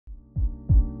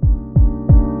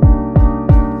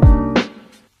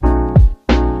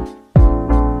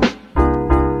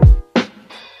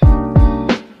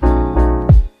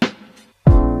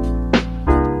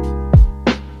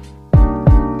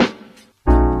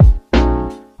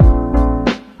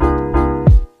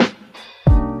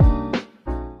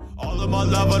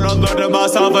level, I learned to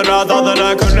myself and I thought that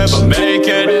I could never make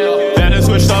it. Then I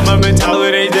switched on my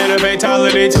mentality, did a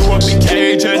fatality to a big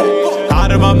Cajun.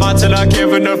 Out of my mind till I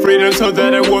given the freedom so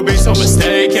that it would be so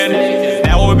mistaken.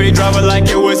 Now would be driving like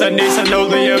it was a Nissan, no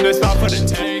Liam, it's not for the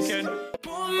taking.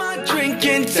 Pour my drink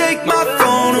and take my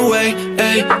phone away,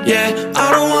 hey, yeah.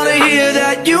 I don't wanna hear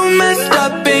that you messed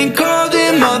up and called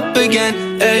him up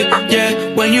again, hey,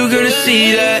 yeah. When you gonna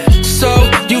see that? So,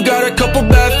 you got a couple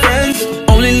bad friends,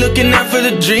 only looking out for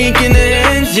the drink in the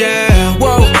ends, yeah.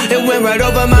 Whoa, it went right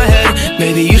over my head.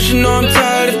 Maybe you should know I'm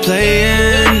tired of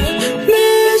playing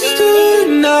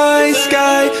Mr. Nice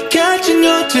Guy, catching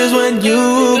your tears when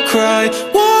you cry.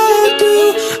 Why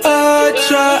do I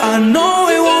try? I know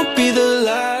it won't be the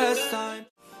last time.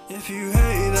 If you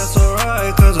hate, that's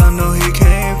alright, cause I know he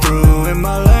came through. In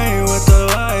my lane with the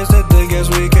lights that they guess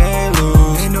we can't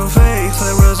lose. Ain't no fake,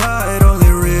 they reside, only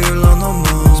real on the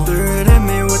move. Spirit in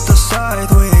me with the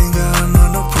scythe, we ain't got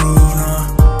none to prove, nah.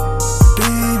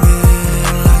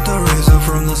 Beaming like the razor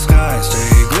from the sky,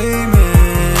 stay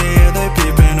gleaming. Yeah, they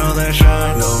peeping, all that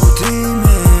shine. No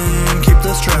demon, keep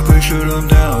the strap, we shoot them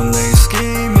down. They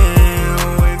scheming,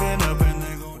 waving up and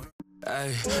they go.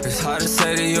 Ay, it's hard to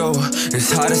say to you,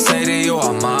 it's hard to say to you,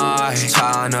 I might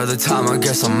try another time, I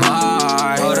guess I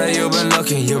might. Oh, that you've been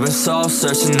looking, you've been soul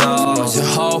searching, no. What's your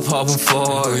hope hoping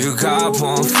for, you got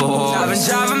pulling for. I've been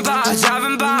driving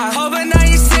by, hoping that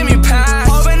you see me pass,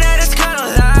 hoping that it's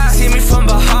gonna last. See me from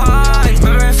behind,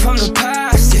 remembering from the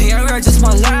past. Getting angry, just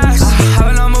my last.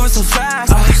 Haven't I moving so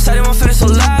fast, said it won't finish so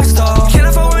last, though. Can't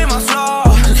afford me my flow,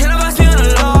 you can't pass me on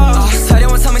the low. Said it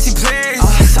won't tell me, see please,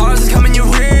 stars is coming, you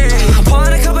read. I'm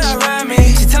pulling a couple that ran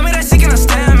me, she tell me that she cannot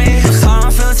stand me. I'm sorry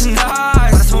I'm feeling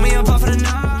tonight, but told me I'm up for the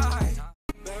night.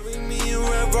 Bury me in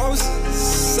red roses,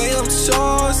 say I'm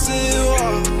chosen,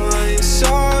 oh, I ain't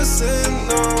chosen,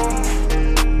 no.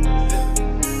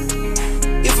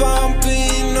 If I'm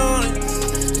being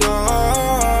honest, oh,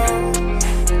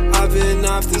 I've been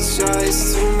off the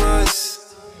choice too much.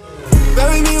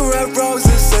 Bury me in red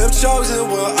roses, say I'm chosen,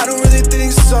 well, I don't really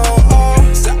think so, oh.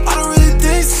 Say I don't really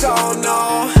think so,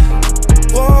 no.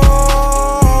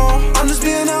 Whoa, I'm just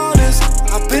being honest,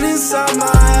 I've been inside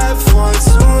my head for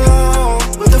too long.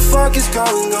 What the fuck is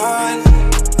going on?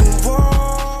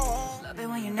 Whoa. Love it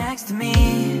when you're next to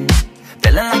me,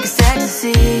 feeling like it's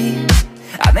ecstasy.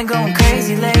 I've been going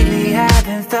crazy lately,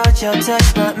 haven't felt your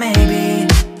touch, but maybe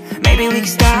we can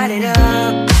start it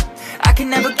up. I can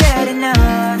never get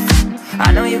enough.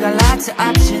 I know you got lots of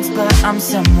options, but I'm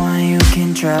someone you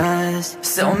can trust.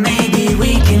 So maybe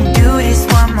we can do this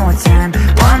one more time,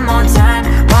 one more time,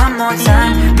 one more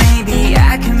time. Maybe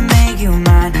I can make you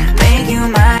mine, make you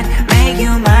mine, make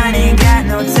you mine. Ain't got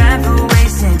no time for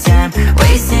wasting time,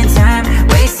 wasting time,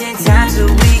 wasting time. So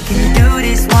we can do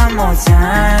this one more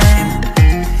time.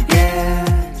 Yeah.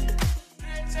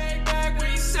 Can't take back what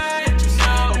you said,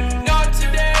 no. Not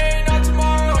today, not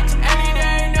tomorrow, any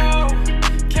day, no.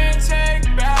 Can't take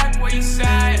back what you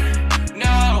said,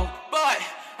 no. But,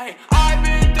 hey, I've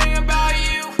been thinking about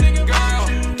you, girl.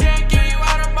 Can't get you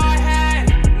out of my head,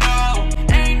 no.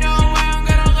 Ain't no way I'm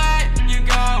gonna let you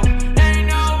go. Ain't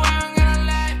no way I'm gonna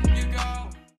let you go.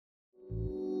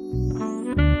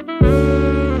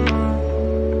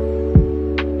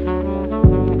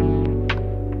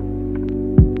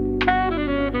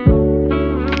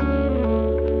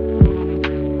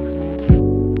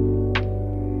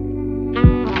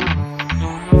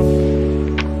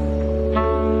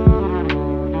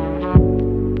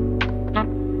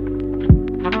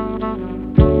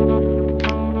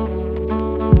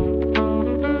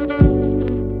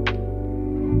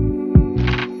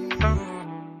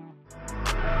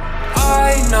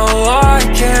 I know I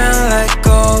can't let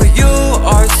go. You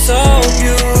are so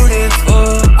beautiful.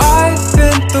 I've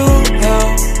been through hell,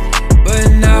 but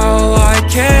now I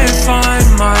can't find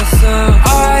myself.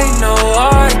 I know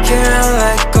I can't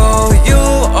let go. You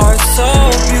are so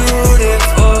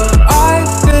beautiful.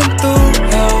 I've been through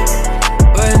hell,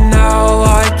 but now I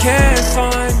can't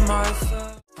find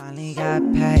myself. Finally got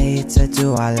paid to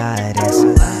do all of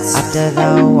this. After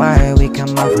the work, we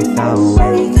come up with a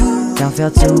win. Don't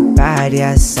feel too bad,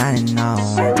 yes, I know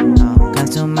it. Come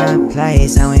to my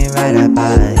place and we write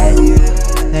about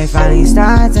it. They finally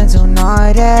starting to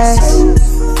notice.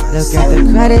 Look at the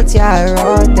credits, yeah, I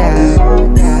wrote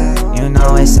that. You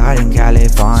know it's hard in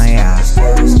California,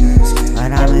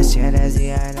 but I'm as shit as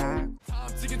the other.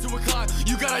 I'm sticking to a clock.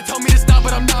 You gotta tell me to stop,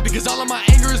 but I'm not, because all of my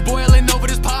anger is boiling over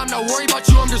this pot. I'm not worried about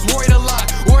you, I'm just worried a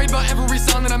lot. Worried about every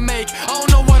song that I make. I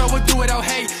don't know what I would do without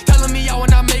hate. Telling me I will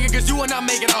not make it, cause you will not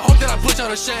make it. I hope that I put you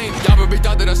to shame. Y'all probably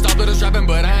thought that I stopped with this rapping,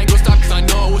 but I ain't gon' stop, cause I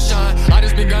know it will shine. I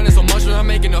just been grinding so much when I'm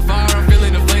making a fire. I'm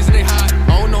feeling the flames and they hot.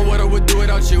 I don't know what I would do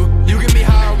without you. You get me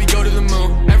high or we go to the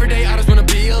moon. Every day I just wanna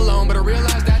be alone, but I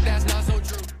realize that that's not so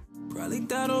true. Probably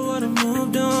thought I would've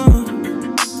moved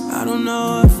on. I don't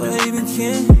know if I even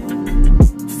can.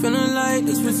 Feeling like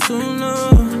this was too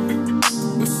long.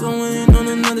 I'm so waiting on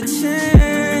another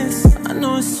chance. I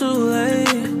know it's too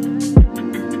late.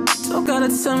 Don't gotta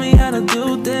tell me how to do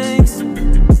things.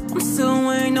 I'm still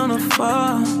waiting on a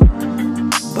fall,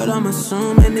 but I'm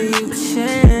assuming that you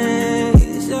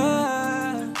change, yeah.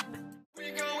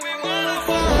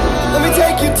 Let me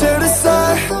take you to the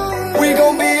side. We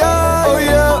gon' be out, oh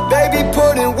yeah. Baby,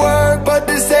 put in work, but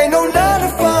this ain't no 9 to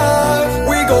 5.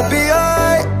 We gon' be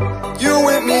alright. You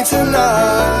with me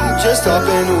tonight. Just hop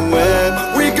in the whip.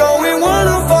 We going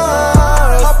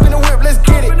 105. Hop in the whip, let's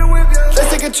get it. Let's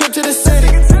take a trip to the city.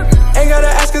 Ain't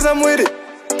gotta ask cause I'm with it.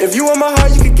 If you want my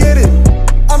heart, you can get it.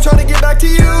 I'm tryna get back to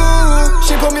you.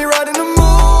 She put me right in the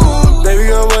mood. Baby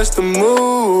girl, what's the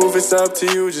move? It's up to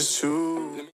you, just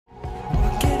choose.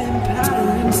 Getting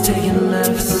patterns, taking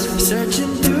lefts,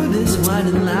 searching through this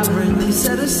winding labyrinth. You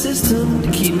set a system to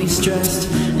keep me stressed,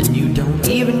 and you don't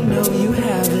even know you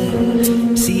have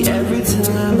it. See, every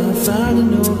time I find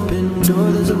an open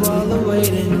door, there's a wall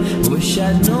awaiting. Wish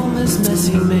I'd known this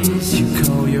messy maze you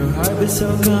call your heart, but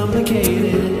so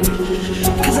complicated.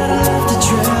 Cause I'd love to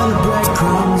trail the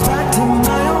breadcrumbs back to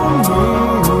my own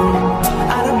room.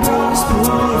 I'd have brought a spool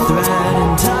of thread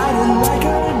and tied it like a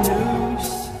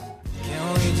noose. Can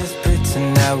we just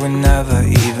pretend that we never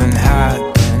even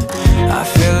happened? I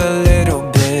feel a little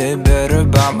bit better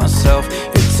about myself.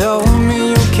 You told me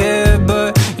you cared,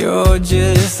 but you're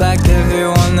just like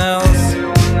everyone else.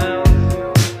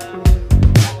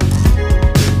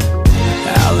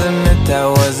 I'll admit that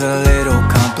was a little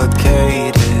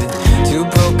complicated. Two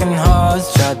broken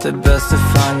hearts tried their best to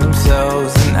find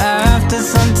themselves, and after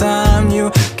some time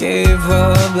you gave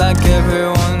up like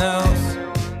everyone else.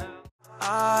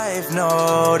 I've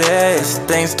noticed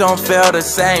things don't feel the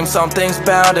same, something's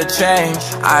bound to change.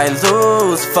 I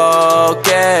lose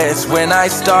focus when I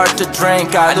start to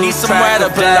drink. I need somewhere to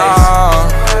belong.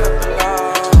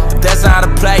 There's not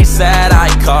a place that I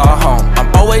call home. I'm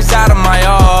always out of my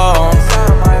own.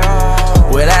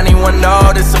 Would anyone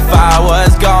notice if I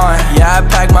was gone? Yeah, I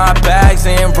pack my bags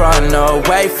and run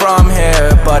away from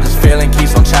here, but this feeling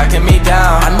keeps on tracking me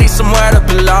down. I need somewhere to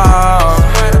belong,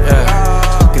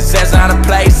 yeah. Cause there's not a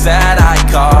place that I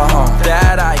call home,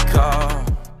 that I call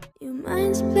home. Your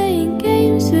mind's playing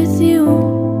games with you.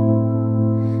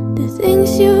 The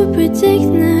things you predict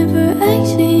never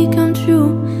actually come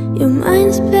true. Your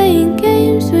mind's playing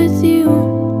games with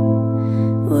you.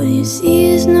 What you see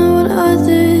is not what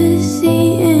others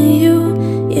see in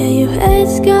you. Yeah, your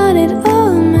head's got it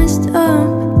all messed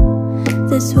up.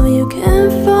 That's why you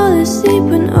can't fall asleep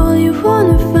when all you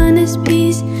wanna find is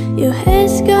peace. Your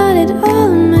head's got it all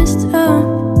messed up.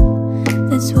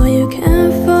 That's why you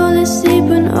can't fall asleep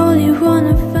when all you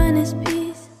wanna find is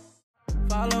peace.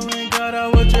 Following God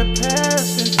out what you're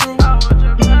passing through.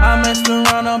 I messed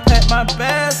around, unpacked my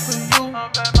bag for you.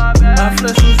 My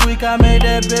flesh was weak, I made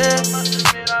that bed.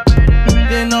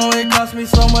 Didn't know it cost me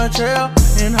so much hell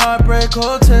in Heartbreak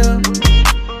Hotel.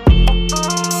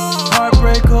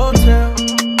 Heartbreak Hotel.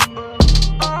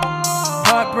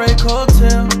 Heartbreak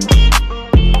Hotel.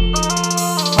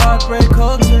 Heartbreak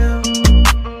Hotel.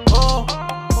 Oh,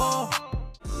 oh.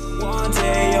 One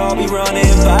day you'll be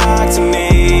running back to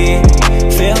me,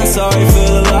 feeling sorry for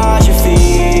the lies you feel.